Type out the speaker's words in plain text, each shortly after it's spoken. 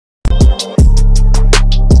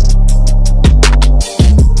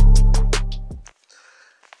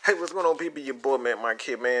people? Your boy Matt Mike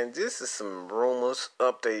here, man. This is some rumors,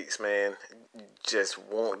 updates, man. Just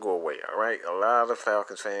won't go away, all right? A lot of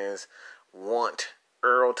Falcons fans want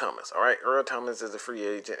Earl Thomas, all right? Earl Thomas is a free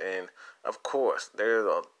agent, and of course, there's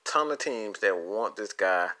a ton of teams that want this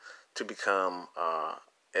guy to become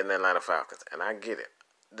an Atlanta Falcons, and I get it.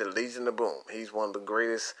 The Legion of Boom. He's one of the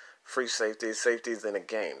greatest free safeties in the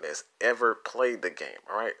game that's ever played the game.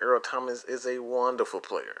 All right, Earl Thomas is a wonderful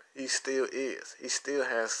player. He still is. He still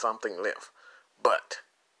has something left, but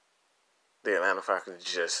the Atlanta Falcons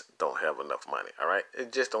just don't have enough money. All right, they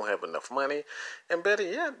just don't have enough money, and better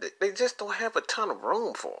yet, they just don't have a ton of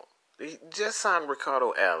room for him. He just signed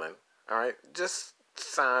Ricardo Allen. All right, just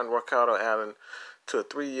signed Ricardo Allen to a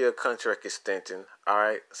 3-year contract extension. All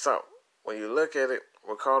right, so when you look at it,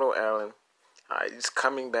 Ricardo Allen, he's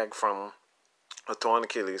coming back from a torn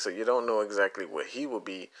Achilles, so you don't know exactly what he will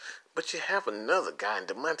be. But you have another guy in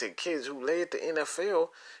Demonte Kids who led the NFL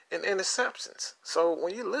in interceptions. So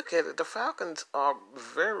when you look at it, the Falcons are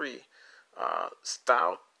very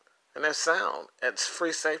stout and they're sound at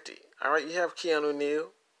free safety. All right, you have Keanu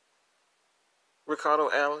Neal, Ricardo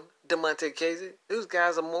Allen, Demonte Casey. These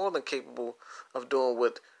guys are more than capable of doing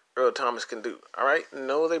what Earl Thomas can do. All right,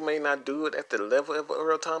 no, they may not do it at the level of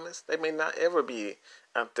Earl Thomas. They may not ever be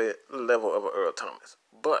at the level of Earl Thomas.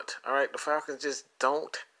 But all right, the Falcons just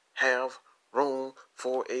don't have room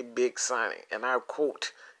for a big signing. And I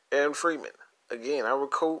quote Aaron Freeman again. I will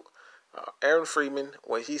quote Aaron Freeman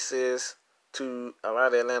what he says to a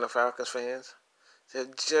lot of Atlanta Falcons fans. They're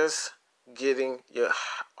just getting your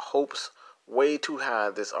hopes way too high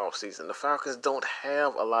this offseason. The Falcons don't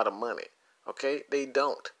have a lot of money. Okay, they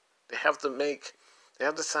don't. They have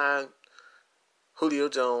to sign Julio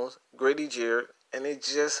Jones, Grady Jarrett, and they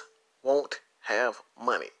just won't have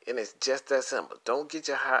money. And it's just that simple. Don't get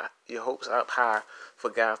your hopes up high for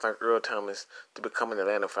guys like Earl Thomas to become an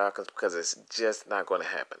Atlanta Falcons, because it's just not going to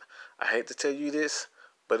happen. I hate to tell you this,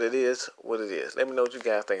 but it is what it is. Let me know what you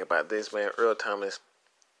guys think about this, man. Earl Thomas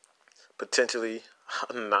potentially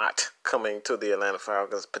not coming to the Atlanta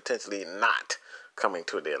Falcons, potentially not coming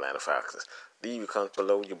to the Atlanta Falcons. Leave your comments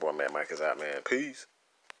below. Your boy Matt Mike is out, man. Peace.